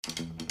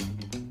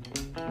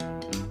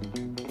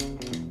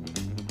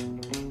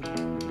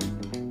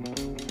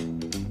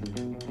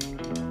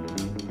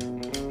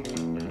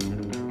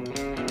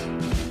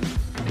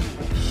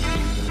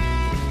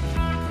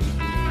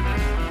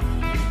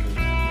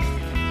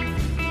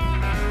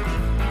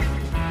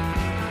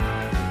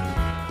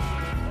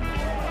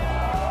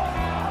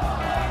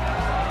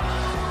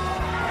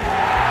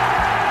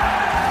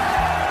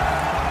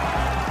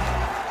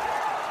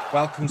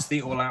Welcome to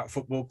the All Out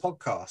Football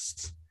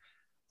podcast.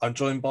 I'm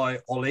joined by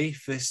Ollie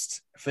for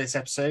this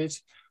episode.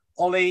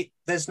 Ollie,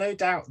 there's no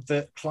doubt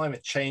that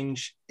climate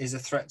change is a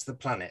threat to the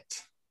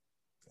planet,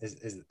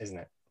 isn't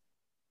it?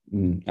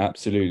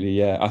 Absolutely,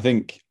 yeah. I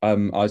think I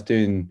was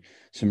doing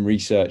some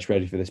research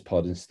ready for this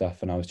pod and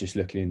stuff, and I was just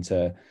looking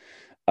into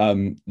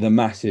the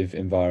massive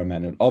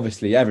environmental.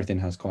 Obviously, everything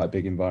has quite a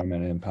big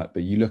environmental impact,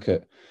 but you look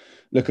at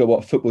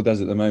what football does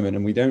at the moment,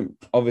 and we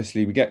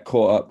get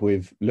caught up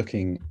with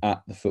looking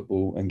at the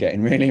football and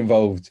getting really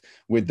involved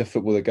with the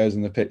football that goes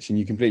on the pitch, and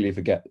you completely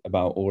forget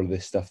about all of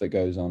this stuff that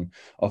goes on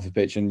off the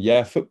pitch. And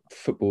yeah,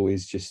 football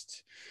is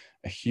just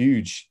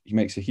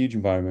makes a huge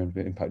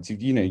environmental impact.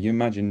 You know, you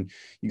imagine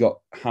you got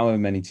however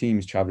many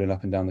teams traveling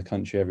up and down the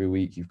country every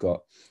week. You've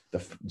got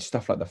the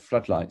stuff like the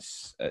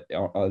floodlights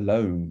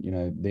alone, you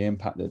know, the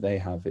impact that they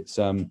have. It's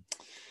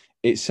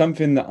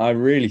something that I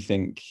really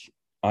think,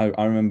 I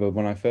remember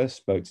when I first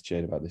spoke to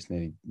Jade about this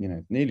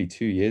nearly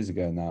 2 years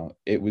ago now.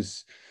 It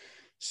was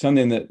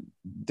something that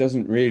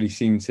doesn't really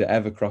seem to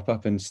ever crop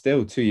up, and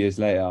still 2 years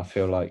later I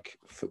feel like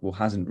football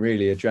hasn't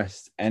really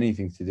addressed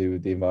anything to do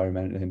with the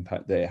environmental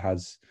impact that it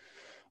has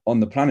on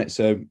the planet.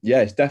 So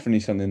yeah, it's definitely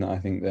something that I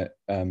think that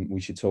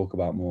we should talk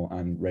about more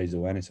and raise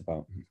awareness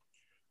about.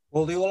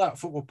 Well, the All Out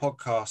Football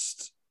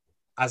podcast,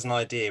 as an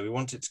idea, we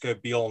want it to go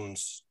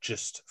beyond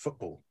just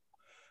football.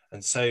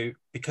 And so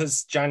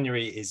because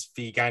January is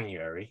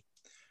Veganuary,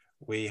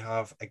 we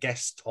have a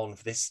guest on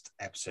for this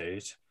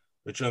episode.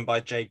 We're joined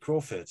by Jade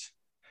Crawford.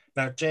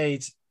 Now,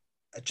 Jade,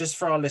 just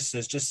for our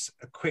listeners, just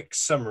a quick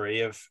summary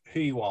of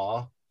who you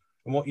are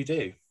and what you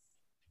do.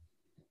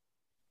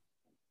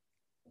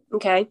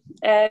 Okay,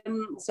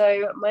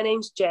 so my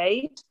name's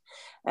Jade.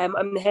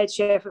 I'm the head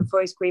chef at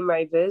Forest Green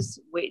Rovers,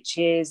 which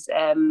is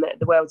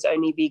the world's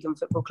only vegan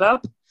football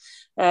club.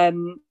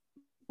 So,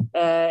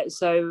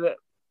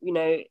 you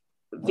know,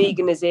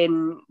 vegan as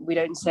in we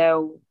don't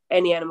sell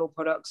any animal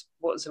products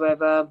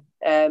whatsoever,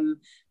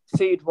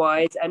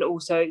 food-wise, and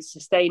also it's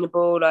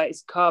sustainable, like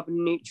it's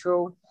carbon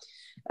neutral.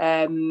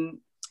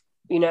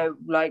 You know,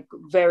 like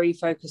very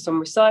focused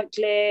on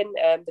recycling.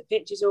 The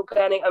pitch is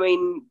organic. I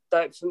mean,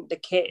 like the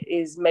kit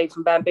is made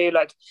from bamboo.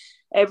 Like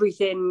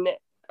everything.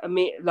 I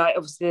mean, like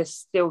obviously there's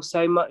still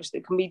so much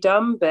that can be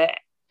done, but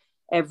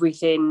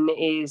everything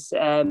is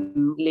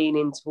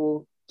leaning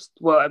towards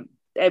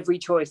every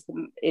choice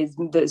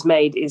that's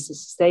made is a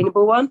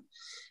sustainable one,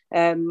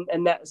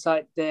 and that's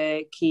like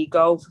the key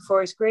goal for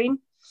Forest Green.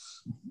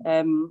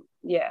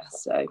 Yeah,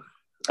 so.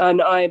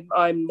 And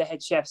I'm the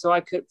head chef, so I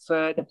cook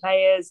for the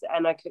players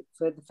and I cook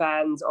for the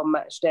fans on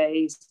match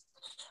days.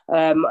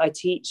 I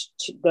teach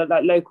the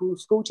local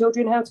school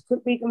children how to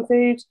cook vegan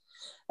food.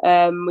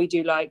 We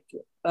do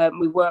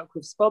we work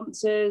with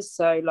sponsors,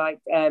 so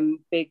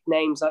big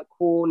names like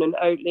Quorn and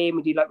Oatly, and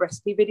we do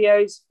recipe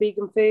videos for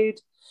vegan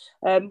food.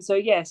 So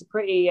yeah, it's a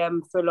pretty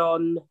full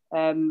on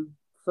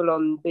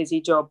busy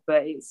job,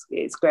 but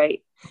it's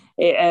great.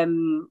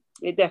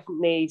 It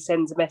definitely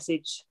sends a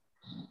message.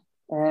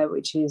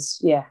 Which is,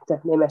 yeah,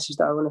 definitely a message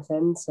that I want to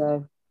send.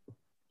 So,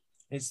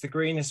 it's the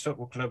greenest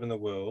football club in the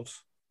world,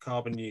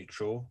 carbon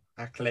neutral,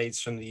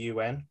 accolades from the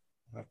UN,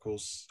 of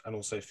course, and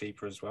also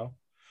FIFA as well.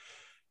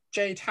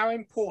 Jade, how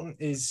important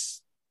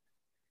is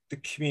the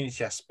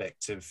community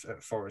aspect of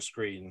Forest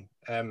Green?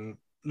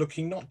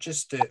 Looking not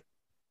just at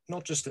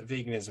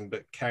veganism,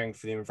 but caring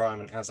for the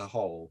environment as a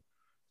whole.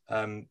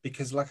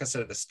 Because, like I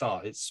said at the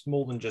start, it's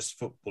more than just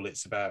football.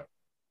 It's about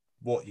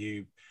what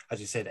you,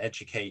 as you said,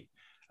 educate.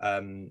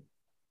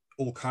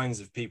 All kinds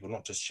of people,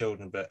 not just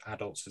children, but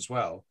adults as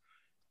well.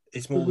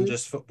 It's more than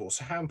just football.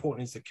 So how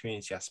important is the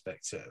community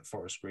aspect at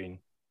Forest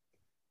Green?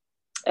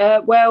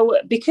 Well,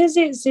 because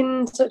it's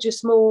in such a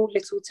small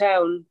little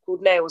town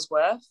called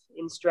Nailsworth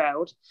in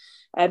Stroud,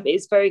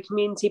 it's very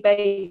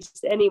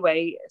community-based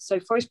anyway. So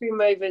Forest Green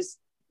Rovers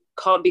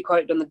can't be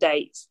quoted on the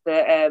dates,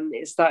 but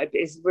it's a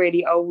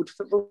really old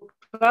football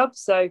club.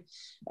 So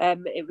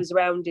it was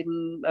around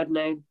in, I don't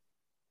know,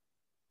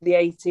 the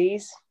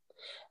 80s.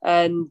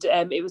 And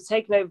it was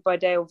taken over by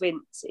Dale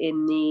Vince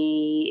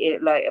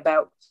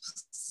about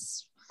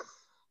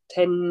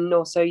 10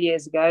 or so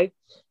years ago.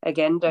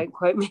 Again, don't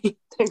quote me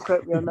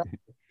on that.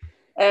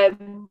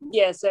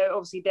 Yeah, so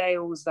obviously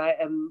Dale's a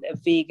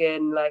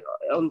vegan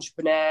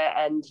entrepreneur,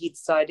 and he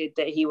decided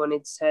that he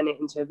wanted to turn it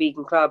into a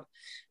vegan club.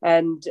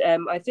 And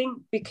I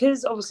think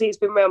because obviously it's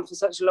been around for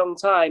such a long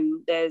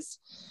time, there's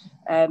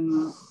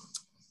fans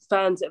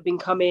that have been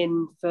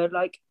coming for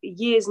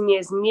years and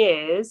years and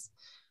years.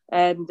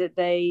 And that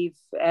they've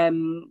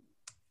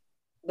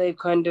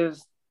kind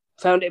of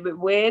found it a bit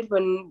weird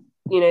when,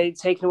 you know,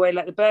 taking away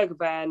the burger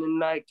ban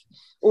and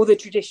all the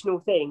traditional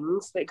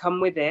things that come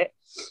with it.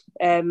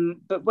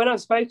 But when I've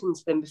spoken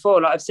to them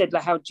before, I've said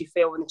how did you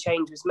feel when the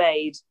change was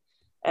made?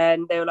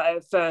 And they were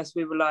at first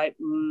we were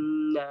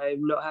no,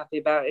 not happy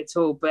about it at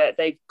all. But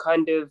they've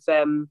kind of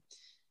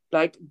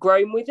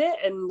grown with it,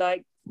 and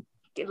like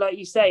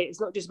you say,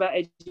 it's not just about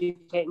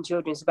educating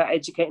children, it's about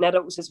educating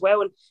adults as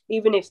well. And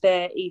even if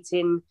they're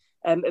eating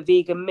a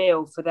vegan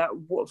meal for that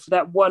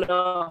one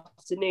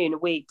afternoon a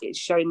week, it's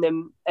showing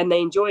them and they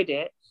enjoyed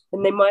it,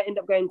 then they might end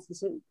up going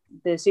to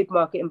the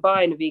supermarket and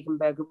buying a vegan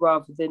burger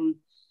rather than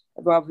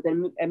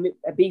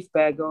a beef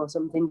burger or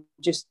something,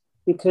 just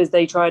because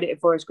they tried it at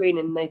Forest Green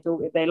and they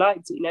thought they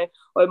liked it, you know.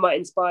 Or it might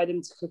inspire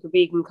them to cook a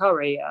vegan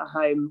curry at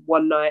home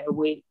one night a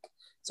week.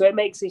 So it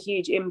makes a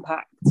huge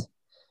impact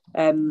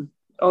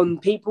on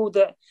people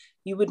that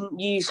you wouldn't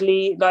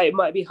usually, like, it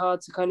might be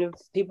hard to kind of,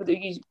 people that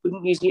you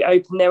wouldn't usually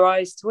open their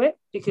eyes to it,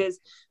 because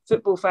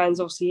football fans,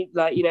 obviously,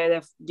 like, you know,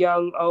 they're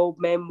young, old,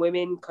 men,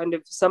 women, kind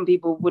of, some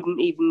people wouldn't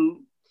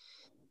even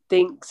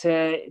think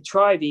to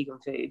try vegan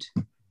food,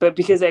 but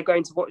because they're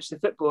going to watch the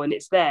football and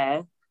it's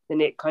there, then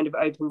it kind of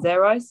opens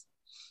their eyes.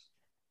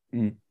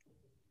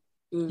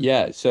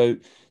 Yeah, so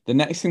the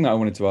next thing that I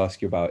wanted to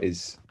ask you about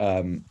is,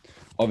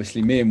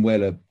 obviously me and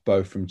Will are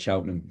both from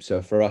Cheltenham,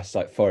 so for us,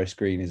 like, Forest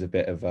Green is a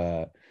bit of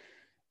a,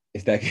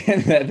 if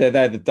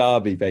they're the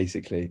derby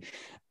basically,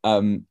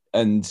 and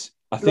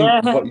I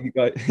think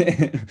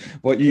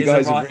what you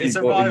guys it's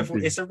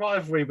a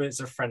rivalry, but it's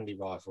a friendly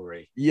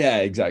rivalry. Yeah,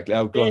 exactly.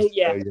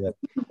 Yeah.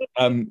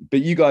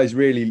 But you guys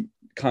really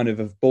kind of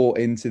have bought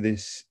into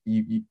this.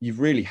 You've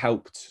really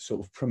helped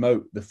sort of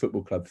promote the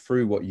football club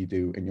through what you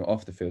do in your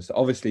off the field. So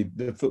obviously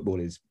the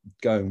football is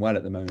going well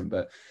at the moment,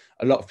 but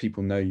a lot of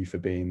people know you for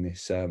being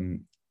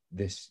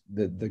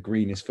the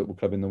greenest football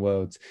club in the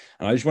world.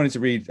 And I just wanted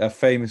to read a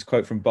famous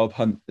quote from Bob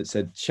Hunt that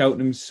said,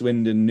 "Cheltenham,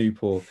 Swindon,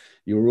 Newport,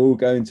 you're all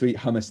going to eat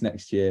hummus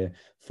next year.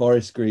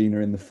 Forest Green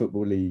are in the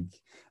Football League."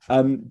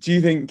 Do you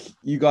think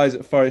you guys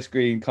at Forest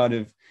Green kind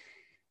of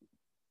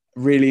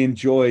really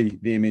enjoy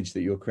the image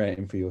that you're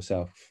creating for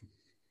yourself?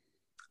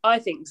 I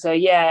think so,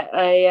 yeah.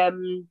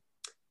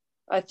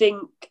 I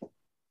think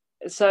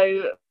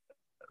so.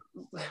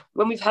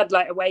 When we've had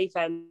like away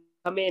fans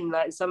come in,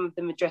 like some of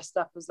them are dressed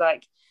up as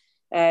like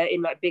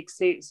in like big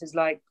suits as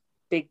like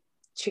big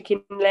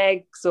chicken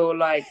legs or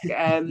like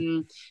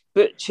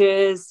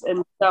butchers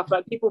and stuff.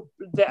 Like people,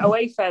 the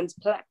away fans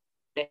play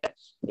it.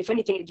 If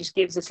anything, it just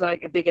gives us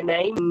like a bigger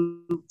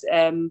name.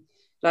 And,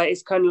 like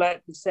it's kind of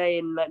like the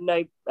saying, like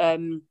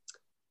no,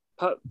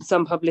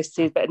 some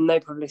publicity is better than no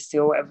publicity,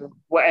 or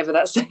whatever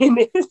that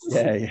saying is.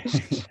 Yeah.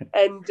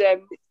 And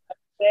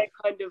they're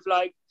kind of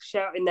like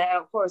shouting that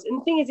out for us. And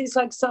the thing is, it's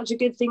like such a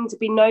good thing to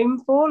be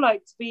known for,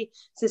 like to be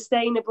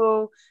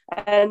sustainable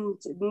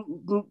and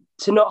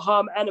to not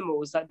harm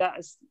animals. Like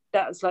that's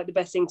like the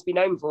best thing to be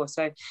known for.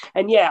 So,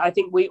 and yeah, I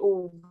think we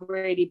all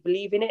really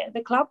believe in it at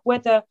the club,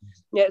 whether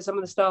some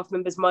of the staff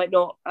members might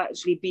not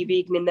actually be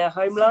vegan in their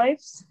home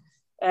lives.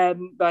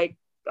 Like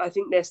I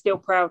think they're still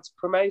proud to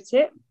promote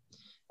it.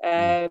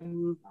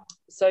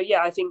 So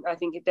yeah, I think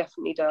it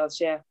definitely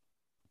does. Yeah,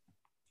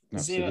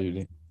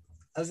 absolutely.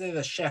 As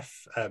the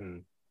chef,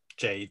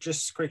 Jay,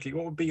 just quickly,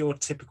 what would be your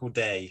typical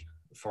day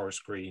at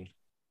Forest Green?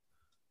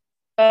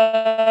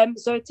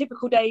 So a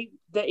typical day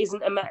that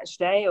isn't a match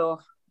day or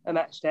a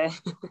match day.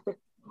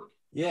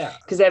 Yeah,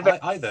 because they're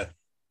either.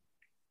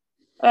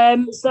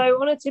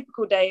 So on a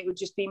typical day, it would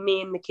just be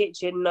me in the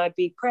kitchen, and I'd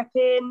be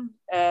prepping,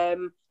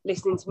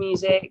 listening to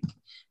music,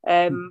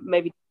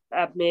 maybe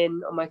admin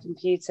on my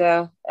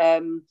computer.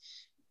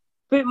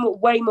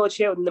 Way more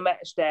chill than the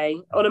match day.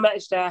 On a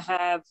match day, I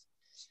have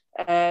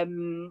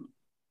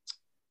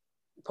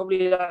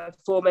probably like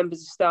 4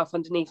 members of staff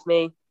underneath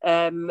me.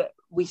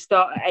 We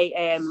start at 8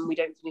 a.m. and we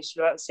don't finish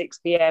till about 6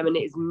 p.m. and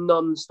it is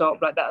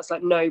non-stop. Like that's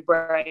like no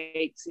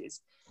breaks.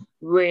 It's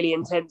really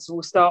intense.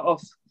 We'll start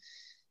off,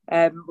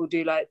 we'll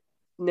do like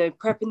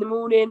prep in the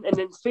morning, and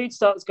then food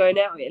starts going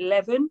out at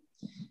 11,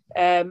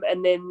 and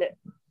then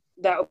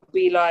I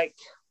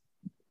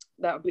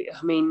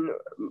mean,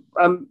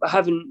 I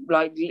haven't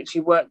like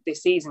literally worked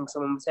this season because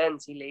I'm on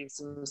maternity leave,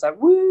 so it was like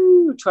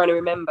trying to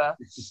remember.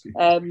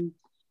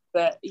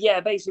 But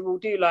yeah, basically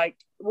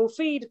we'll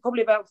feed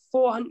probably about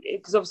 400,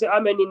 because obviously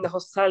I'm only in the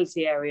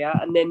hospitality area,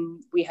 and then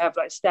we have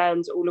like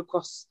stands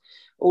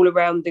all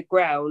around the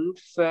ground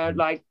for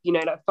like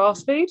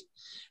fast food.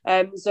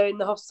 So in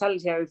the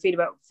hospitality area, we feed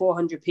about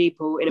 400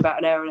 people in about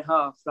an hour and a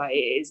half. Like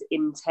it is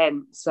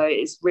intense, so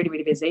it's really,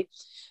 really busy.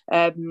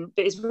 But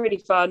it's really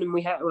fun, and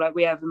we have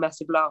a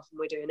massive laugh when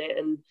we're doing it.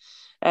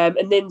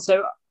 And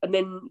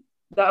then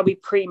that'll be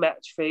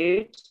pre-match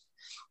food,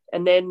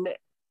 and then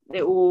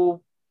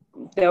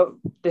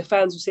the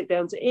fans will sit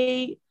down to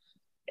eat,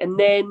 and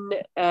then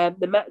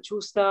the match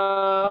will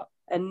start,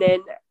 and then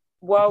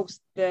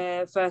whilst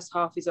the first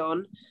half is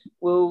on,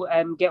 we'll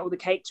get all the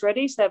cakes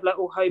ready. So they have like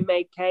all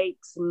homemade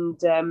cakes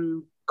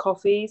and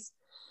coffees.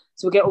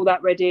 So we'll get all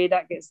that ready.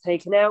 That gets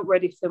taken out,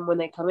 ready for them when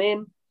they come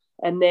in.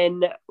 And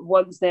then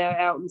once they're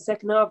out in the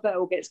second half, that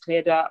all gets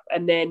cleared up,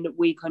 and then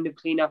we kind of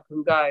clean up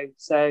and go.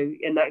 So,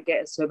 and that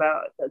takes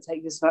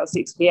us about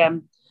 6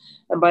 p.m.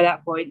 And by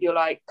that point, you're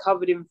like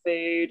covered in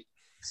food,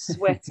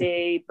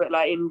 sweaty, but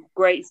like in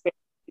great spirit.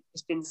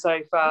 It's been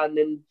so fun,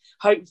 and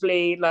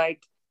hopefully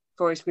like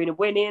Forest Green are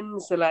winning,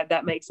 so like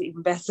that makes it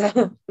even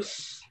better.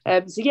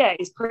 So yeah,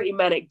 it's pretty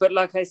manic, but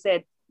like I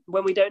said,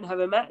 when we don't have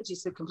a match,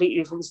 it's a completely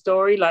different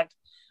story. Like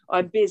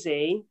I'm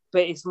busy,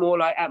 but it's more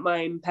like at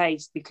my own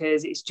pace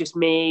because it's just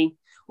me,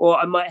 or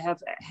I might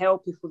have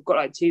help if we've got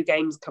like 2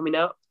 games coming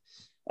up.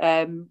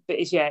 But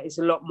it's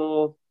a lot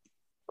more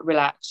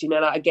relaxed,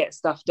 like I get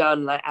stuff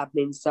done, like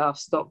admin stuff,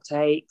 stock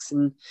takes,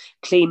 and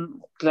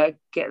clean, like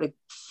get the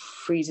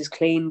freezers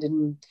cleaned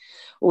and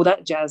all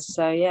that jazz.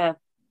 So yeah,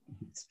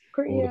 it's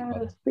pretty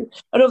and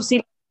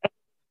obviously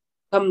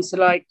comes to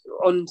like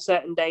on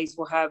certain days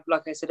we'll have,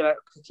 like I said about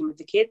cooking with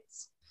the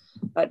kids,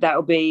 like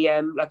that'll be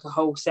like a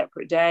whole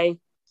separate day,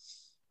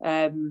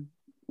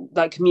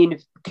 like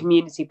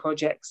community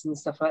projects and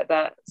stuff like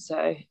that.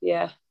 So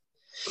yeah.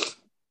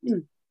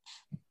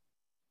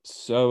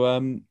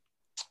 So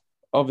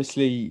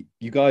obviously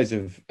you guys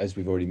have, as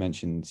we've already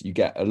mentioned, you've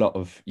had a lot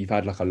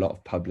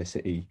of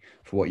publicity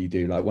for what you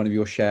do. Like one of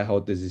your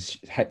shareholders is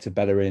Hector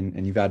Bellerin,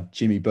 and you've had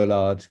Jimmy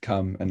Bullard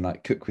come and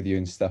like cook with you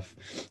and stuff.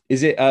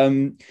 Is it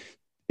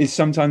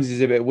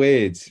sometimes a bit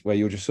weird where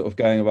you're just sort of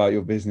going about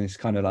your business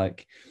kind of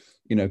like,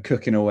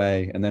 cooking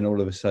away, and then all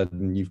of a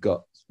sudden you've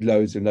got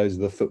loads and loads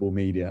of the football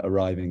media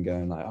arriving,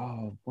 going like,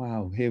 oh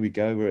wow, here we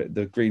go, we're at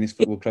the greenest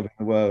football club in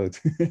the world.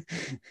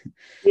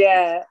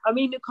 Yeah, I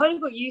mean, I kind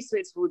of got used to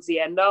it towards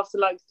the end. After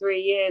like 3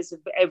 years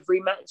of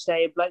every match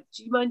day of like,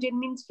 do you mind doing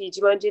an interview? Do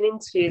you mind doing an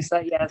interview? It's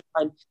like, yeah, it's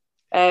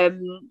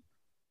fine.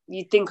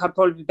 You'd think I'd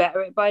probably be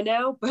better at it by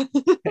now, but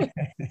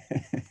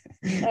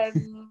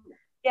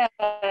yeah,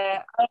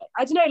 I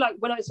don't know. Like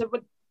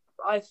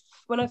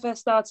when I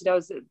first started, I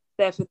was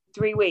there for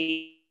 3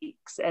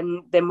 weeks,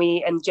 and then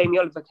Jamie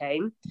Oliver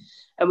came,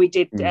 and we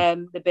did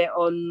the bit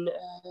on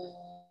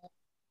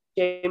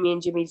Jamie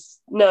and Jimmy's.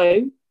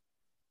 No,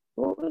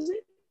 what was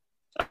it?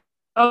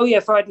 Oh yeah,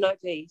 Friday Night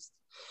Feast.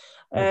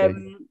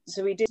 Okay.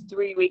 So we did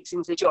 3 weeks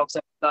into the job, so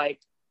like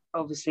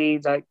obviously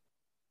like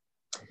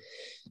a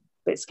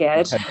bit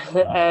scared.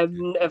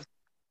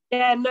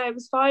 Yeah, no, it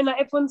was fine.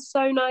 Like everyone's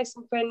so nice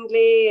and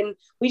friendly, and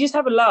we just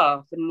have a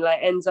laugh, and like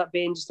ends up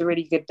being just a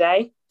really good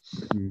day.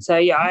 So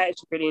yeah, I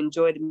actually really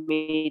enjoy the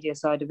media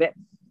side of it.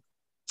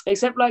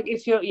 Except like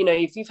if you're,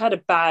 if you've had a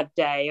bad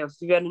day, or if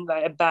you've had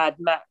like a bad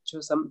match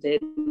or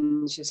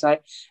something, it's just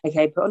like,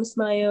 okay, put on a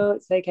smile,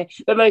 it's okay.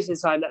 But most of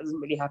the time that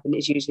doesn't really happen.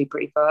 It's usually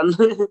pretty fun.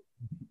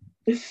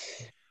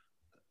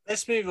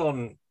 Let's move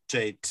on,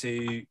 Jade,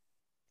 to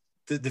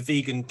the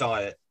vegan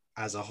diet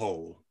as a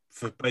whole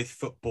for both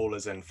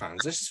footballers and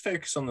fans. Let's just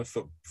focus on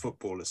the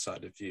footballer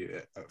side of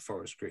you at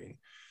Forest Green.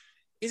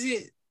 Is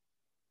it,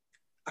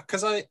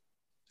 because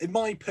in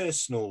my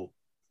personal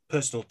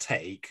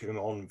take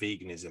on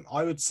veganism,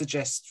 I would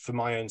suggest for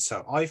my own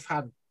self, I've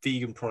had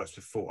vegan products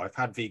before. I've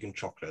had vegan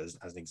chocolate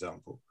as an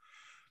example,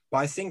 but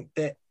I think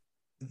that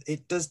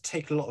it does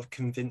take a lot of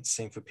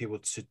convincing for people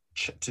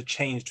to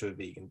change to a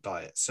vegan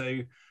diet. So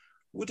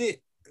would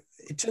it,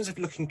 in terms of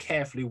looking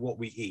carefully what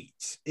we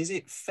eat, is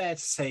it fair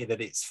to say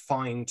that it's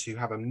fine to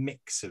have a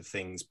mix of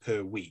things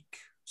per week?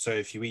 So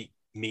if you eat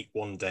meat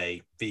one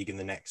day, vegan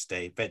the next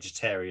day,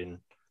 vegetarian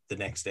the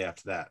next day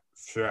after that,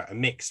 throughout a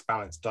mixed,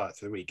 balanced diet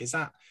for the week, is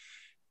that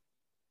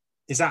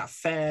a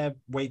fair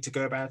way to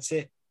go about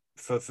it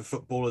for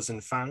footballers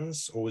and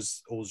fans, or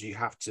do you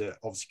have to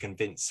obviously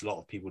convince a lot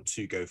of people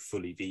to go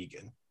fully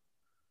vegan?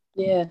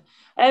 Yeah,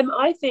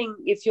 I think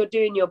if you're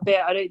doing your bit,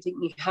 I don't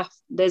think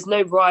there's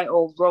no right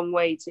or wrong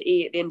way to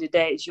eat. At the end of the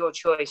day, it's your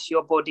choice,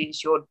 your body,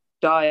 it's your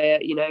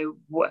diet,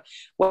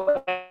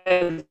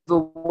 whatever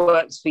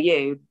works for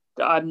you.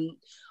 I'm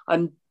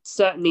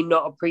certainly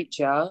not a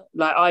preacher.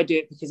 Like, I do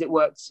it because it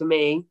works for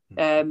me.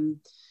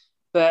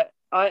 But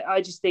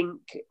I just think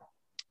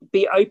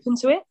be open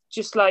to it.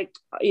 Just like,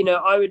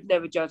 I would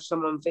never judge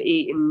someone for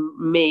eating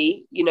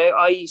meat.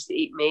 I used to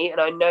eat meat,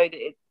 and I know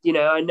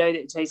that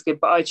it tastes good,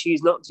 but I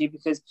choose not to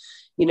because,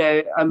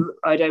 I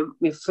don't,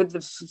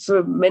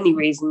 for many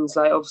reasons,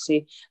 like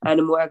obviously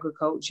animal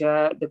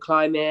agriculture, the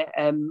climate,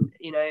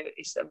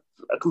 it's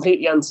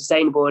completely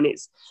unsustainable, and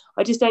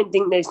I just don't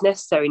think that it's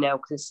necessary now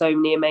because there's so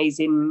many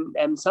amazing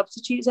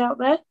substitutes out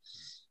there.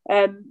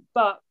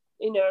 But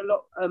a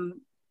lot.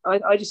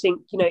 I just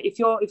think, if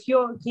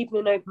you're keeping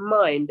an open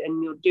mind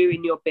and you're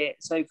doing your bit,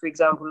 so for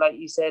example, like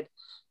you said,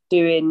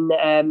 doing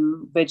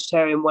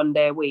vegetarian one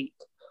day a week,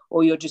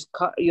 or you're just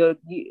you're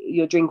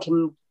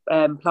drinking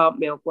plant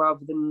milk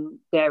rather than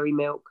dairy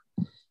milk,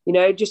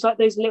 just like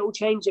those little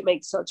changes, it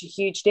makes such a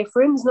huge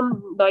difference.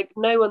 And like,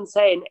 no one's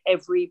saying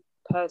every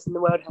person in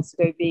the world has to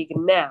go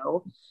vegan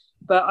now,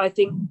 but I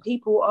think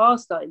people are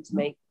starting to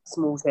make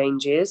small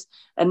changes,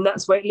 and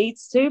that's where it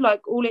leads to.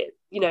 Like all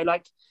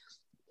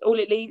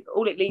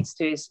it leads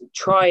to is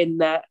trying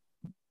that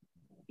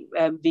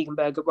vegan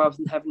burger rather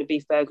than having a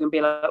beef burger and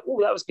being like,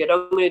 oh, that was good,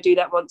 I'm going to do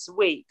that once a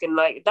week, and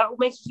like that will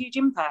make a huge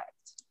impact,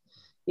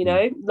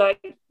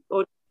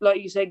 or like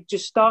you said,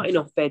 just starting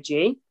off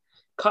veggie,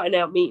 cutting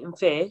out meat and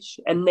fish,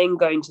 and then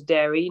going to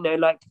dairy,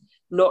 like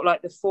not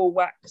like the full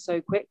whack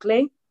so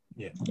quickly.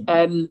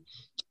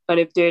 Kind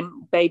of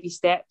doing baby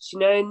steps,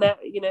 and that,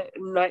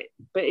 and like,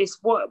 but it's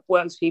what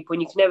works for people,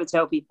 and you can never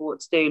tell people what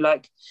to do.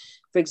 Like,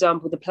 for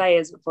example, the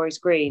players at Forest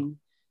Green,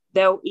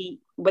 they'll eat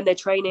when they're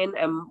training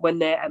and when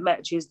they're at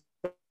matches,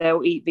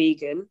 they'll eat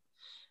vegan.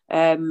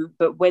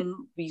 But when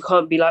you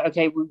can't be like,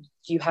 okay, well,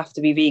 you have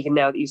to be vegan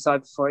now that you've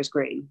signed for Forest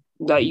Green.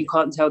 Like, you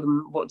can't tell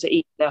them what to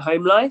eat in their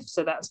home life,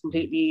 so that's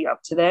completely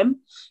up to them.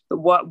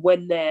 But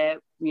when they're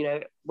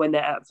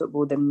at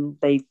football, then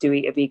they do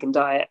eat a vegan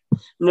diet,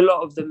 and a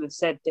lot of them have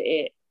said that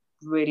it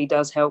really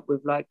does help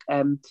with like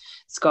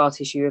scar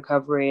tissue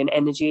recovery and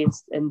energy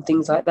and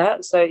things like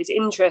that. So it's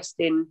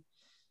interesting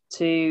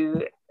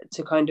to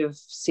kind of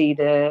see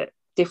the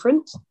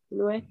difference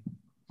in a way.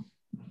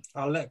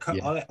 I'll let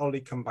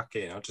Ollie come back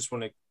in. I just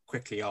want to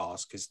quickly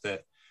ask, is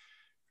that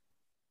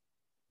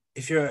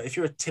if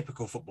you're a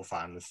typical football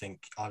fan and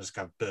think, I'll just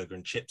have burger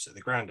and chips at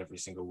the ground every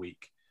single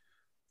week,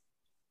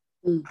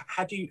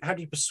 how do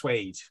you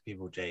persuade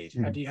people, Jade?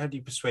 How do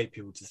you persuade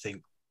people to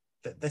think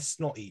that let's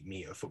not eat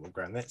meat at a football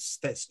ground,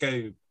 let's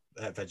go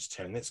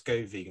vegetarian, let's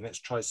go vegan, let's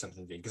try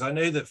something vegan? Because I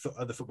know that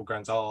other football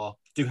grounds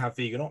do have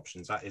vegan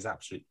options. That is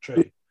absolutely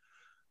true.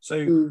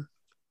 So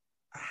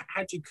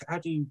how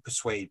do you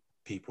persuade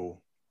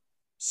people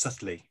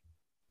subtly?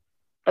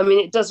 I mean,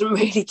 it doesn't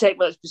really take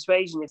much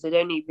persuasion. If they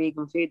don't eat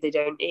vegan food, they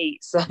don't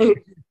eat. So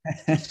good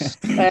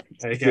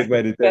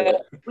way to do it.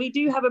 We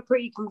do have a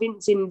pretty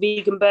convincing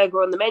vegan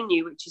burger on the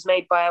menu, which is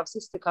made by our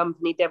sister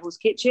company, Devil's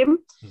Kitchen.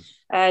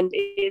 And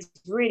it's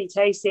really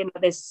tasty. And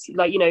there's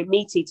like,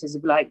 meat eaters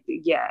are like,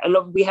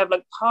 and we have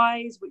like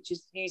pies, which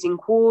is using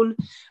corn.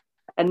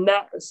 And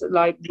that's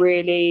like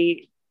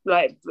really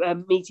like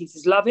meat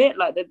eaters love it.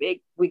 Like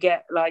we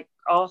get like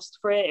asked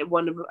for it. It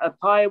won a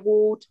pie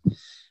award.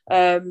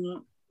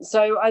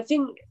 So I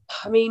think,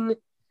 I mean,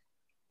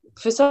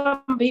 for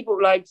some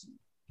people, like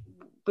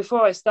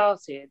before I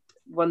started,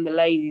 one of the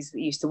ladies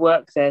that used to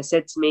work there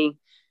said to me,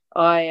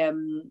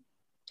 it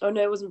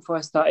wasn't before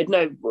I started.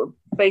 No,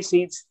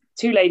 basically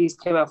two ladies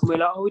came up and we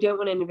were like, we don't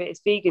want any of it,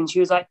 it's vegan. She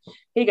was like,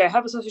 here you go,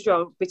 have a sausage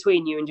roll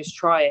between you and just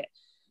try it.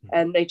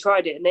 And they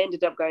tried it and they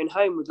ended up going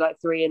home with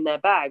like 3 in their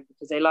bag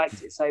because they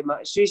liked it so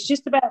much. So it's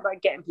just about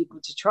like getting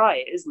people to try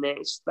it, isn't it?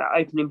 It's just about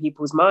opening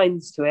people's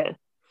minds to it.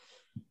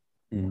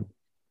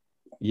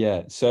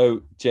 Yeah.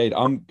 So Jade,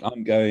 I'm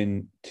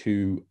going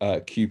to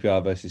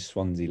QPR versus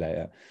Swansea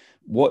later.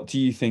 What do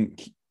you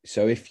think?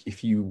 So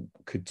if you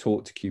could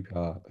talk to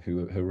QPR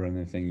who run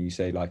the thing, you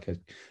say like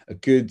a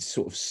good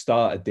sort of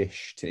starter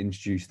dish to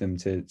introduce them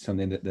to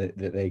something that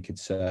they could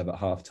serve at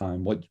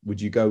halftime, what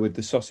would you go with?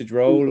 The sausage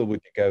roll, or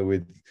would you go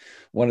with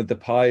one of the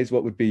pies?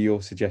 What would be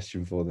your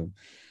suggestion for them?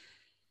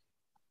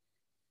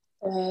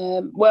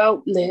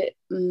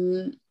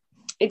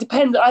 It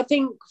depends. I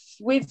think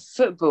with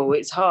football,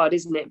 it's hard,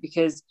 isn't it?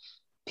 Because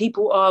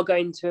people are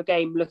going to a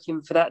game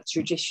looking for that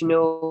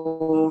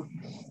traditional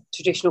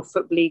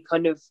football-y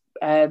kind of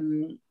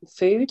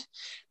food.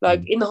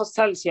 Like in the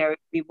hospitality area,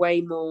 it'd be way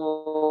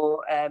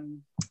more, I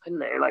don't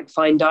know, like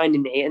fine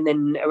dining-y, and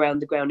then around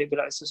the ground, it'd be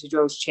like sausage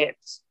rolls,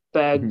 chips,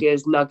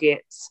 burgers,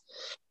 nuggets,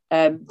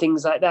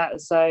 things like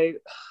that. So,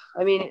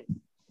 I mean,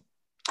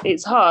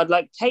 it's hard.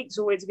 Like cake's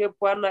always a good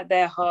one. Like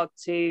they're hard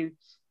to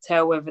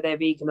tell whether they're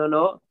vegan or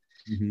not.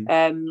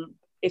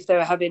 If they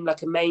were having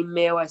like a main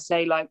meal, I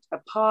say like a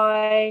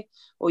pie,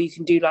 or you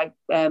can do like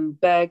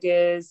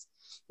burgers,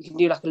 you can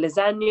do like a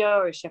lasagna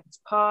or a shepherd's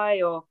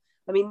pie, or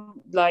I mean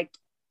like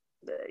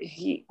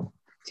you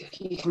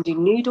can do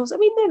noodles. I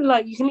mean, they're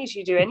like, you can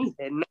literally do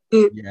anything.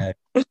 Yeah,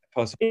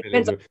 possibly.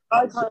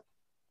 I kind of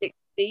pick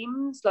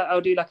themes. Like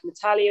I'll do like an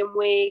Italian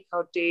week,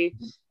 I'll do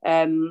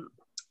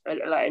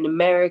like an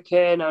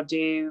American, I'll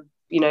do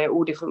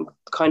all different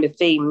kind of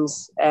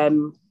themes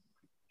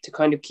to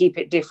kind of keep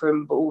it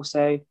different, but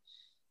also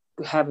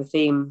have a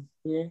theme.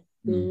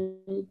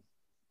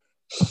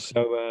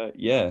 So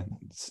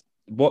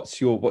what's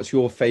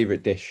your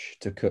favorite dish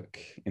to cook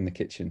in the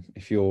kitchen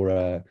if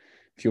you're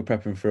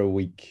prepping for a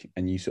week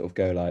and you sort of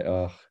go like,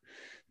 oh,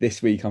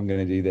 this week I'm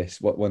going to do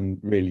this? What one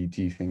really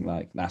do you think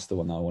like that's the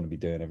one that I want to be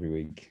doing every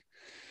week?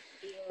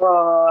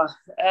 I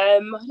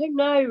don't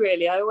know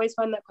really. I always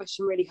find that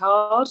question really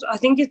hard. I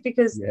think it's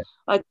because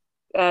I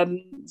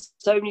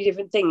so many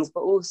different things,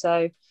 but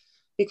also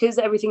because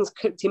everything's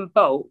cooked in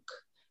bulk.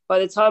 By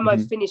the time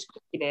I've finished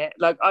cooking it,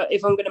 like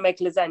if I'm going to make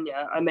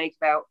lasagna, I make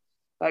about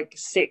like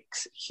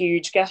 6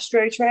 huge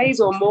gastro trays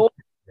or more.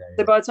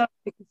 So by the time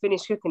I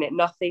finish cooking it,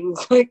 nothing's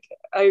like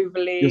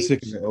overly. You're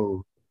sick of it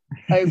all.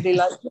 Overly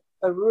like,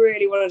 I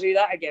really want to do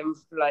that again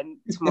for like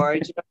tomorrow.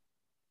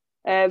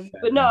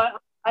 But no,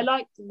 I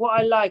like what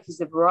I like is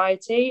the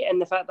variety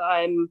and the fact that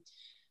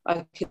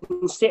I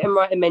can sit and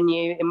write a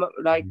menu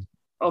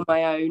on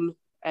my own.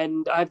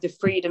 And I have the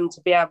freedom to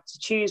be able to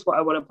choose what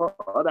I want to put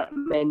on that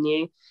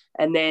menu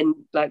and then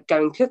like go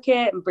and cook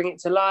it and bring it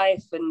to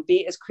life and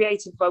be as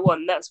creative as I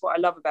want. And that's what I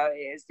love about it,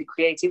 is the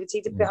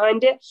creativity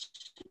behind it,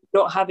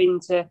 not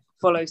having to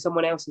follow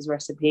someone else's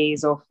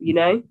recipes or,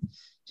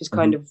 just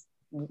kind of,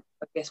 I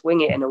guess, wing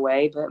it in a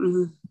way. But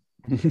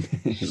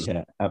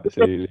yeah,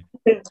 absolutely.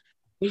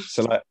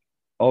 So like,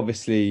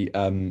 obviously,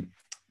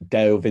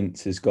 Dale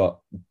Vince has got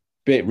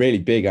really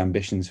big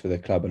ambitions for the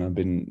club, and I've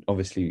been,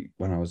 obviously,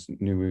 when I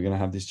knew we were going to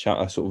have this chat,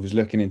 I sort of was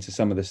looking into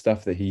some of the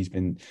stuff that he's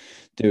been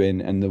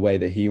doing and the way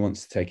that he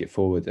wants to take it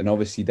forward. And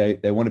obviously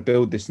they want to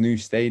build this new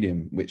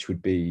stadium, which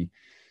would be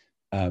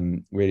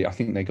Really, I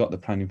think they got the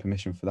planning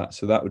permission for that,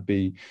 so that would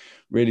be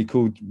really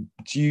cool.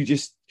 Do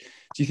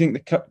you think the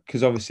cup,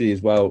 because obviously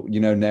as well, you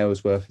know,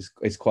 Nailsworth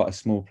is quite a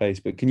small place,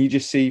 but can you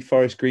just see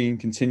Forest Green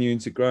continuing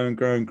to grow and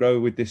grow and grow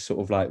with this sort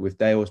of like with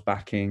Dale's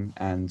backing,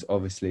 and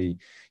obviously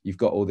you've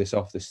got all this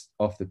off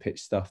the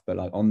pitch stuff, but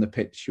like on the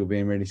pitch you're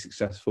being really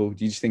successful.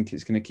 Do you just think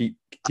it's going to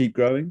keep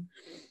growing?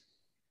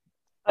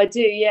 I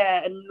do,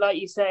 yeah. And like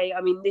you say,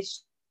 I mean,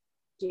 this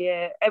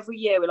year, every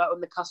year we're like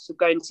on the cusp of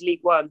going to League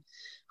One.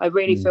 I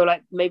really feel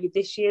like maybe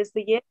this year's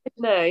the year. I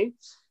don't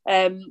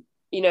know.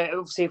 You know,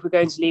 obviously, if we're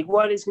going to League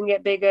One, it's going to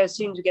get bigger. As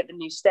soon as we get the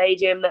new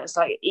stadium, that's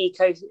like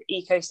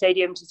eco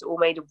stadium, it's all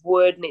made of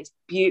wood and it's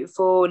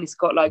beautiful, and it's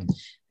got like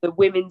the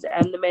women's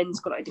and the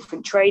men's got like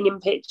different training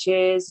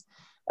pitches.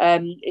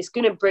 It's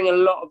going to bring a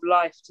lot of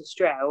life to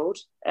Stroud,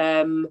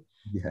 and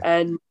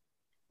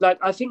like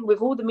I think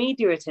with all the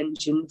media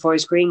attention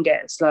Forest Green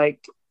gets,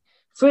 like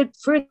for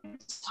a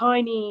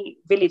tiny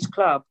village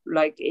club,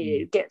 like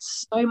it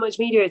gets so much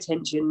media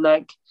attention,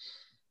 like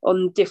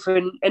on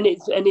different, and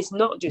it's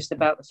not just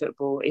about the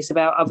football, it's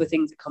about other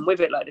things that come with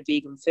it, like the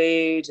vegan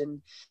food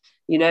and,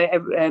 you know,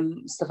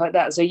 stuff like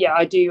that. So yeah,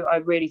 I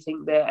really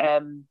think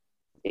that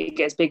it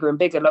gets bigger and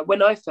bigger. Like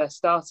when I first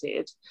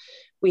started,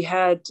 we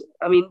had,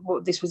 I mean,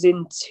 this was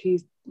in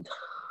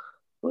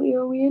what year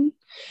are we in?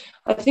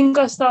 I think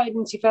I started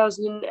in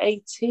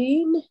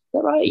 2018. Is that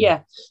right?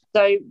 Yeah.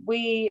 So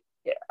we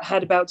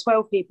had about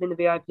 12 people in the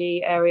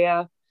VIP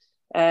area.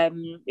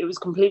 It was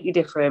completely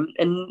different.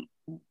 And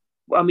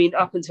I mean,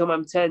 up until my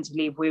maternity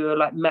leave, we were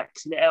like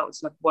maxing it out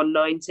to like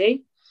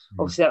 190.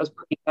 Obviously, that was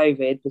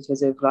pre-COVID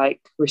because of like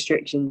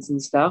restrictions and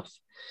stuff.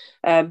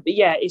 But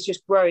yeah, it's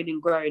just growing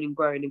and growing and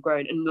growing and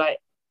growing. And like,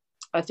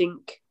 I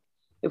think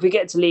if we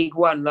get to League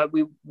One, like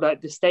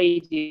the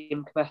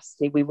stadium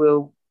capacity,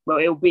 it'll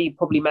be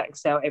probably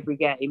maxed out every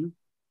game.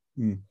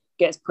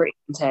 Gets pretty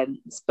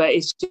intense, but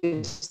it's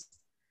just,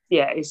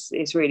 yeah,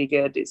 it's really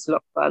good. It's a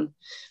lot of fun.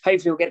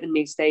 Hopefully we'll get the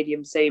new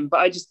stadium soon.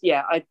 But I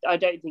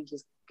don't think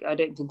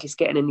it's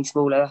getting any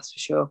smaller, that's for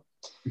sure.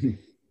 Yeah.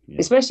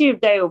 Especially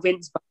with Dale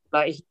Vince,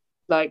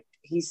 like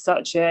he's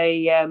such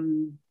a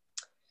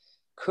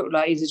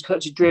he's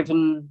such a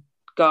driven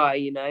guy,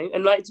 you know.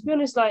 And like, to be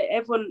honest, like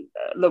everyone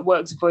that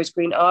works at Forest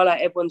Green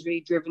everyone's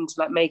really driven to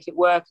like make it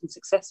work and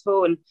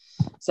successful. And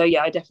so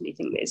yeah, I definitely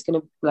think that it's going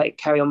to like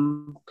carry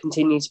on,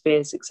 continue to be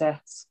a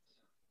success.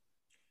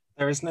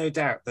 There is no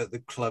doubt that the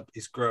club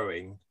is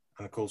growing,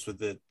 and of course with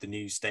the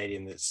new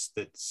stadium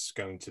that's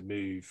going to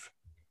move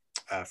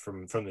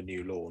from the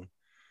new lawn,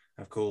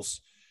 of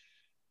course,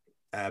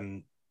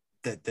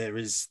 that there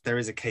is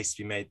a case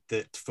to be made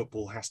that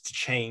football has to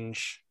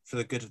change for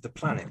the good of the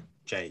planet.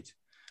 Jade,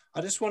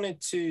 I just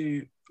wanted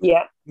to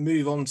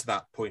move on to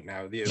that point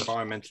now, the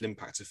environmental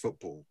impact of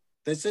football.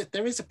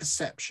 There is a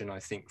perception, I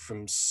think,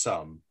 from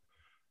some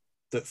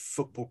that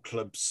football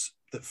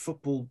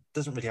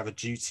doesn't really have a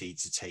duty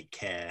to take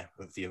care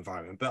of the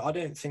environment, but I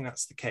don't think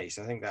that's the case.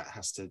 I think that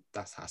has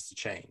to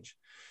change.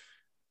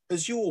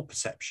 Has your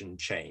perception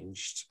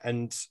changed?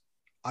 And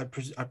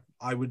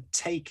I would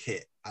take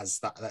it as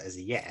that as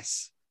a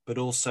yes, but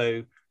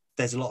also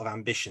there's a lot of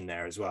ambition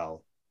there as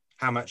well.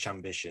 How much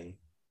ambition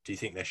do you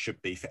think there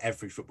should be for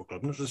every football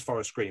club, not just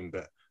Forest Green,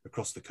 but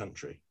across the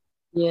country?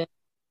 Yeah,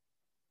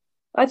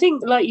 I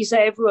think, like you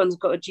say, everyone's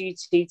got a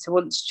duty to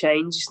want to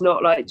change. It's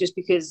not like just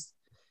because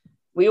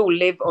we all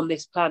live on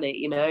this planet,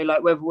 you know,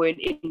 like whether we're an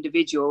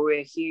individual or we're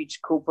a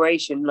huge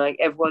corporation, like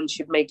everyone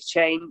should make a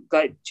change,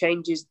 like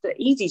changes, the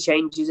easy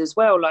changes as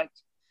well, like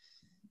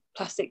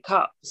plastic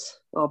cups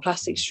or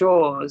plastic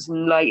straws.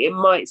 And like, it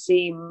might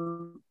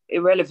seem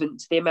irrelevant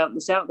to the amount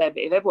that's out there,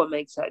 but if everyone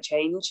makes that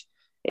change,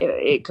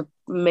 it could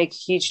make a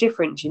huge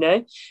difference, you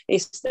know.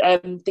 It's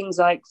things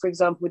like, for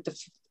example, with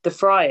the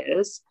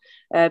fryers,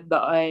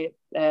 the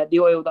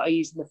oil that I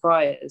use in the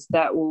fryers,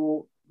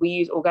 we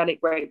use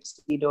organic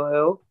rapeseed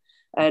oil,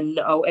 and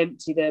I'll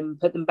empty them,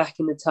 put them back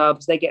in the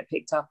tubs. They get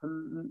picked up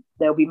and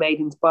they'll be made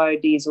into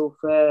biodiesel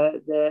for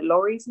the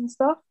lorries and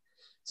stuff.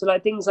 So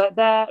like things like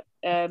that,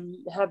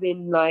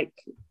 having like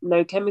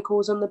no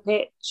chemicals on the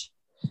pitch,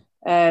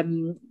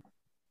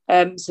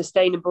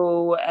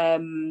 sustainable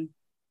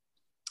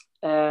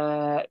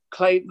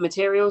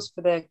materials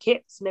for the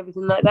kits and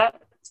everything like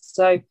that.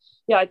 So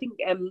yeah, I think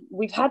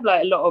we've had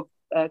like a lot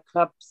of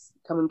clubs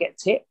come and get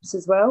tips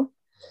as well.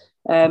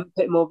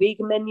 Put more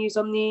vegan menus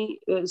on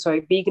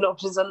vegan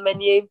options on the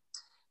menu.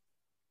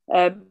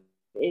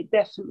 It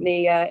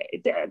definitely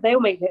they'll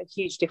make a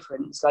huge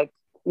difference. Like,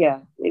 yeah,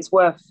 it's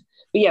worth.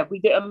 But yeah,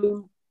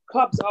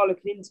 clubs are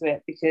looking into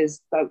it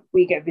because like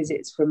we get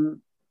visits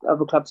from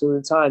other clubs all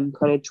the time,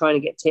 kind of trying to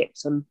get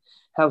tips on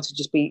how to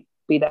just be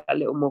that a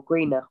little more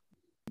greener.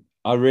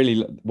 I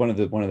really, one of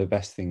the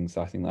best things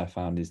I think that I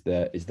found is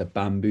the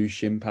bamboo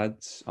shin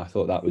pads. I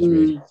thought that was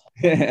really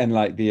and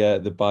like the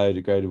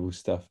biodegradable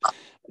stuff.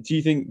 Do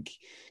you think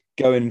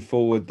going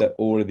forward that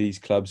all of these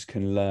clubs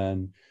can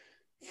learn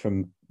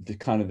from the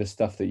kind of the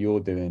stuff that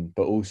you're doing,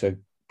 but also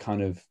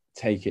kind of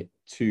take it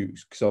to,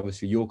 because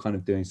obviously you're kind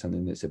of doing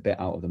something that's a bit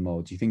out of the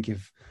mold. Do you think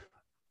if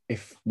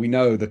if we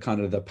know the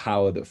kind of the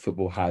power that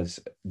football has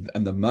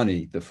and the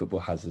money that football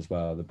has as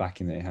well, the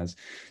backing that it has,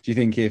 do you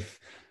think if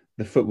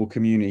the football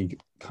community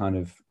kind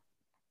of,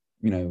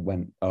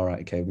 went, all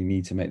right, okay, we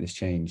need to make this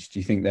change, do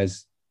you think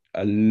there's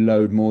a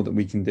load more that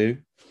we can do?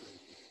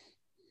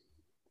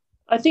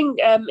 I think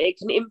it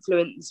can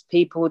influence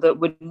people that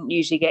wouldn't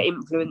usually get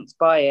influenced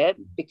by it,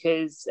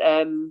 because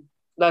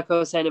like I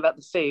was saying about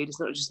the food, it's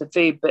not just the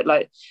food, but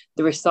like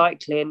the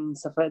recycling and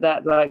stuff like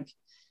that. Like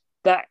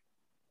that,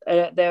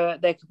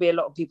 there could be a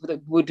lot of people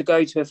that would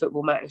go to a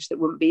football match that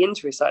wouldn't be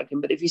into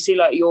recycling. But if you see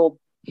like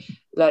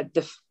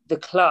the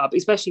club,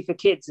 especially for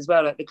kids as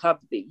well, like the club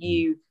that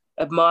you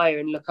admire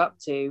and look up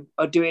to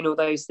are doing all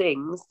those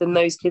things, then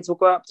those kids will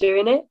grow up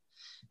doing it.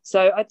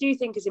 So I do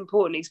think it's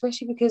important,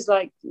 especially because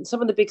like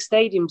some of the big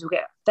stadiums will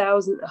get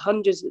thousands,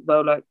 hundreds,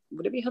 well, like,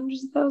 would it be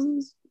hundreds of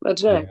thousands? I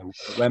don't know.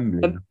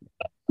 Wembley.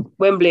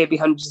 Wembley would be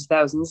hundreds of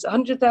thousands,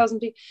 100,000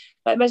 people.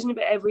 Like, imagine if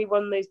every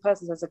one of those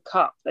persons has a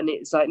cup and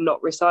it's like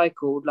not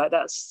recycled. Like,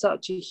 that's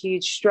such a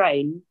huge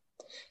strain.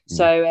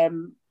 So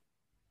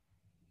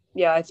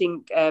yeah, I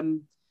think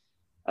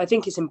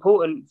it's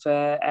important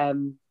for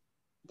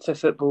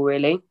football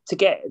really to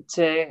get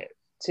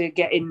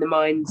in the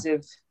minds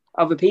of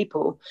other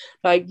people.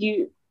 Like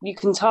you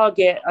can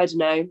target, I don't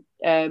know,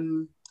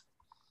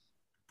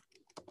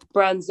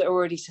 brands that are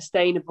already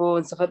sustainable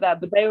and stuff like that,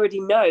 but they already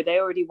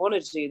want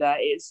to do that.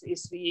 It's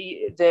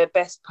the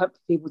best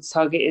people to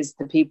target is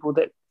the people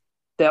that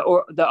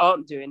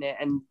aren't doing it,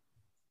 and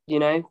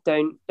don't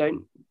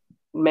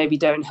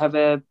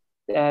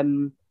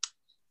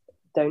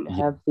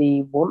have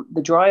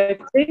the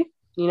drive to.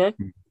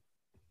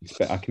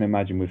 I can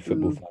imagine with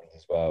football fans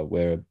as well,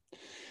 where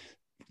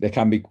they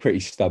can be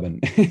pretty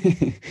stubborn.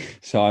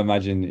 So I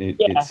imagine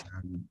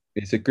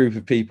it's a group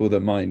of people that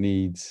might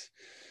need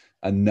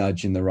a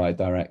nudge in the right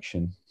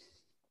direction.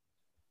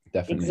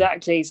 Definitely.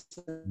 Exactly.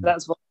 So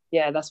that's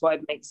why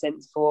it makes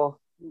sense for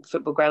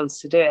football grounds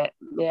to do it.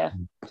 Yeah,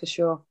 for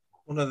sure.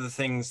 One of the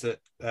things that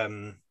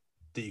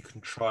you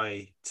can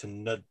try to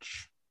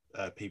nudge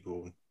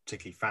people,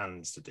 particularly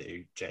fans, to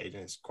do, Jade,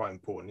 and it's quite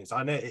important, is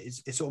I know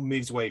it sort of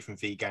moves away from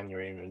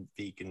veganuary and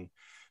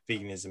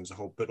veganism as a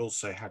whole, but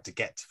also how to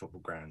get to football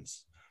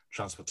grounds,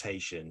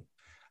 transportation.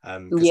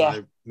 Because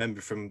I remember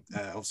from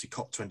obviously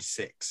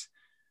COP26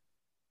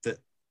 that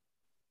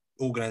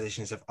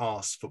organisations have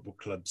asked football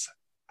clubs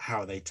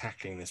how are they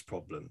tackling this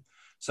problem.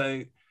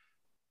 So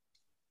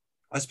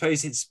I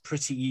suppose it's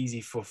pretty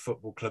easy for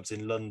football clubs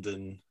in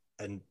London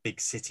and big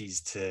cities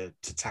to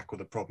tackle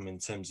the problem in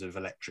terms of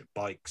electric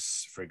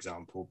bikes, for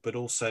example, but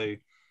also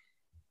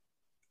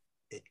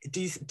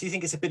do you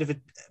think it's a bit of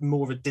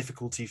more of a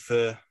difficulty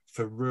for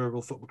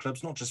rural football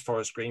clubs, not just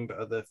Forest Green, but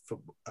other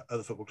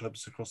football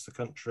clubs across the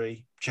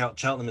country?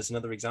 Cheltenham is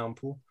another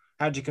example.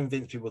 How do you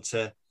convince people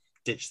to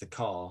ditch the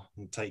car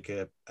and take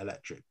a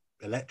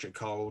electric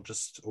car, or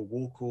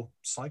walk or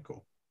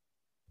cycle?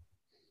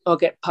 Or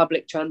get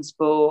public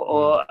transport,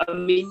 or I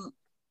mean,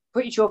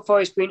 pretty sure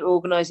Forest Green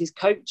organises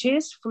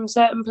coaches from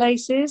certain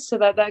places, so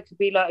that could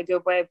be like a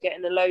good way of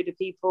getting a load of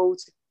people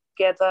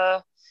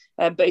together.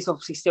 But it's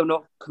obviously still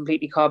not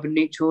completely carbon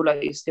neutral,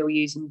 like you're still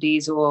using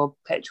diesel or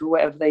petrol,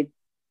 whatever they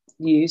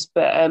use.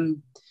 But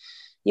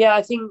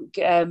I think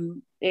it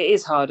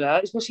is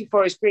harder, especially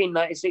Forest Green.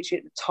 Like, it's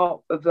literally at the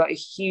top of like a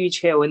huge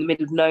hill in the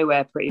middle of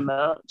nowhere, pretty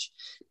much.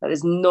 Like,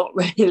 there's not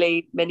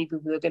really many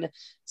people that are going to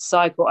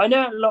cycle. I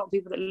know a lot of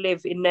people that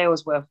live in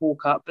Nailsworth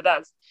walk up, but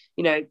that's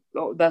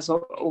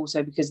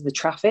also because of the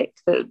traffic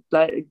that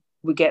like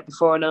we get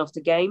before and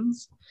after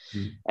games.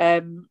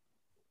 I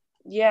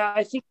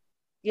think.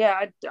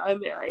 Yeah, I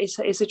mean,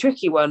 it's a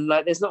tricky one.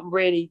 Like, there's not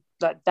really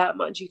like that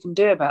much you can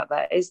do about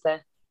that, is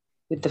there,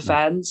 with the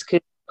fans?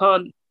 Because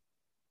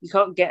you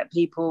can't get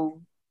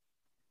people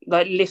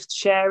like lift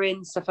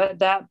sharing, stuff like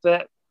that.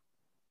 But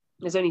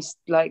there's only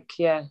like,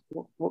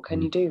 what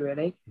can you do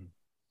really?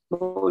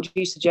 What would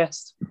you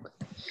suggest?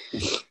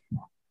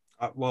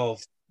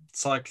 Well,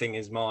 cycling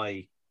is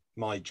my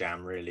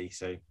jam really,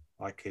 so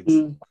I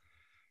could.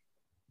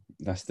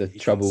 That's the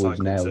trouble with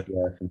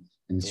Nailsworth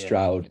and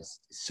Stroud. It's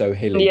so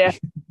hilly. Yeah.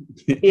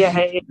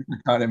 I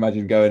can't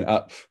imagine going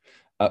up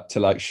to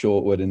like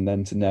Shortwood and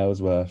then to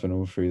Nailsworth and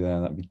all through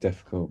there. That'd be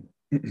difficult.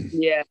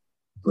 Yeah,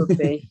 would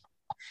be.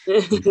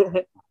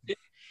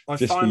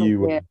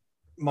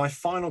 My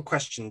final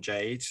question,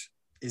 Jade,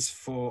 is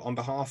on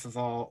behalf of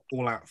our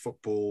All Out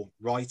Football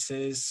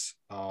writers,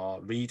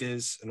 our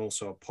readers, and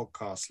also our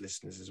podcast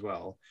listeners as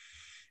well.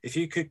 If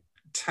you could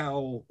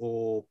tell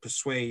or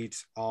persuade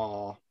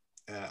our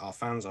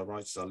fans, our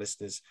writers, our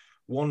listeners,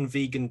 one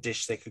vegan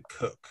dish they could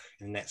cook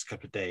in the next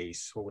couple of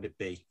days, what would it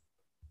be?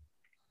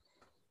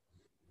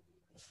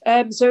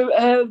 So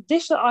a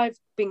dish that I've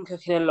been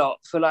cooking a lot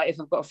for, like, if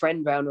I've got a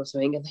friend round or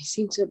something and they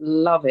seem to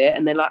love it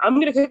and they're like, I'm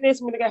going to cook this,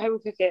 I'm going to go home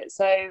and cook it.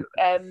 So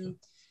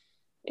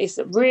it's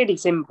really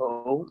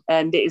simple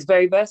and it is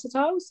very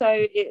versatile. So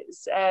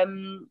it's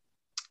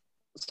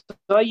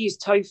So I use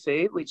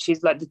tofu, which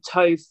is like the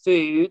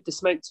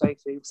smoked tofu,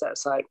 because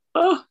that's like,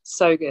 oh,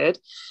 so good.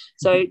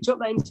 So chop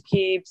that into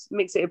cubes,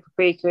 mix it with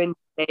paprika and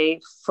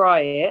chili,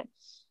 fry it.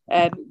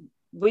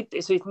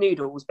 With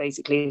noodles,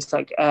 basically. It's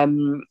like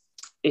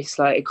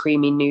a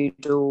creamy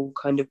noodle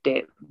kind of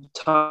dip,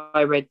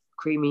 Thai red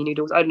creamy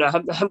noodles. I don't know, I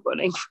haven't got a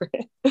name for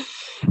it.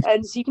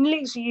 And so you can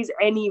literally use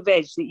any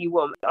veg that you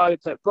want. I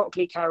would put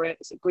broccoli,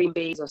 carrots, green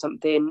beans or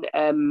something,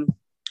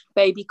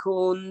 baby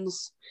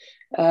corns,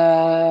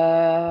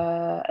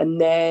 and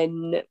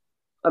then,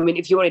 I mean,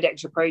 if you wanted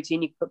extra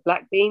protein, you could put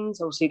black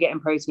beans. Also, you're getting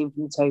protein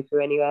from the tofu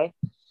anyway.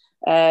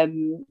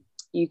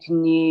 You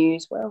can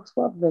use, what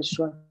other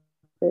vegetables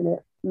in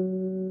it?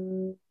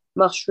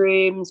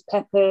 Mushrooms,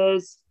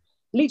 peppers.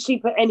 Literally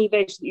put any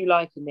veg that you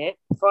like in it.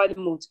 Fry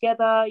them all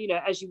together,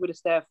 as you would a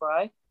stir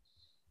fry.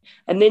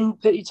 And then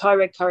put your Thai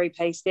red curry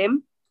paste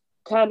in,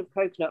 can of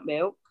coconut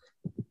milk,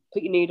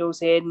 put your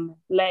noodles in,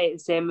 let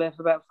it simmer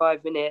for about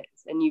 5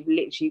 minutes, and you've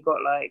literally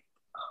got like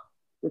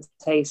the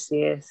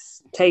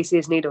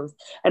tastiest noodles.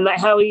 And like,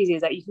 how easy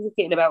is that? You can cook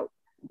it in about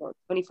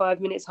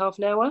 25 minutes, half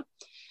an hour.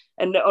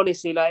 And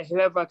honestly, like,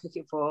 whoever I cook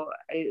it for,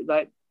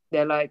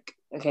 they're like,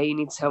 okay, you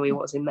need to tell me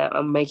what's in that.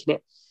 I'm making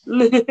it.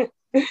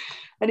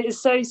 And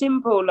it's so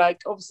simple.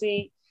 Like,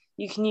 obviously,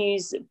 you can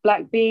use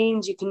black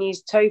beans, you can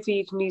use tofu,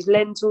 you can use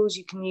lentils,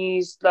 you can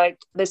use, like,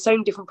 there's so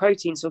many different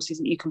protein sources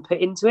that you can put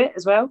into it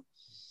as well.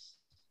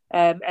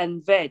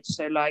 And veg.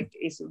 So, like,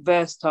 it's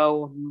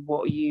versatile on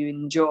what you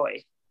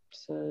enjoy.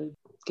 So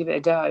give it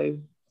a go.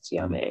 It's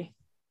yummy.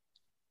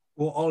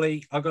 Well,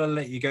 Ollie, I've got to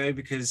let you go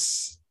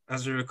because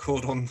as we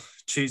record on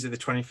Tuesday the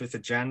 25th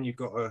of Jan, you've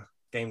got a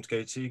game to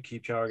go to,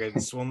 QPR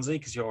against Swansea,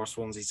 because you're a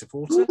Swansea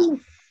supporter.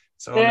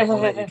 So I'll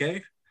let you go.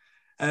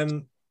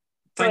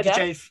 Thank you,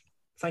 Jade.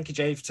 Thank you,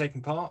 Jade, for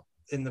taking part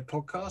in the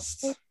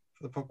podcast.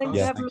 For the podcast.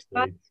 Yeah, thanks,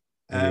 Dave.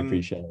 Really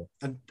appreciate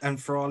it. And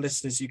for our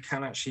listeners, you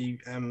can actually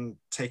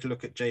take a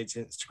look at Jade's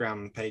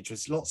Instagram page.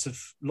 There's lots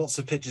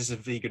of pictures of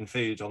vegan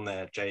food on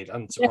there, Jade,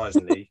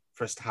 unsurprisingly,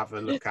 for us to have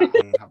a look at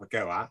and have a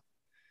go at.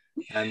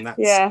 And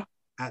that's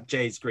at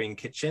Jade's Green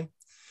Kitchen.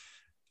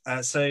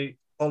 So,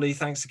 Ollie,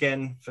 thanks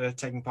again for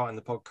taking part in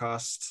the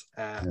podcast,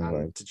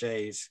 and to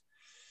Jade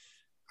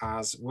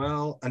as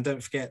well. And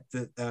don't forget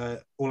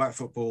that All Out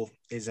Football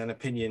is an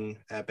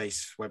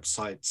opinion-based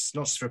website,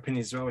 not just for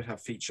opinions as well. We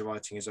have feature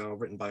writing as well,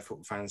 written by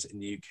football fans in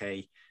the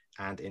UK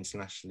and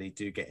internationally.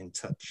 Do get in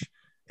touch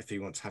if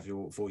you want to have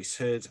your voice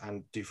heard,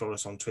 and do follow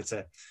us on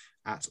Twitter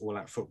at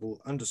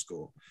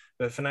alloutfootball_.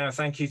 But for now,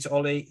 thank you to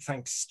Ollie.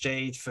 Thanks,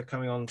 Jade, for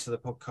coming on to the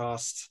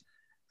podcast,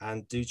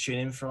 and do tune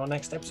in for our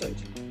next episode.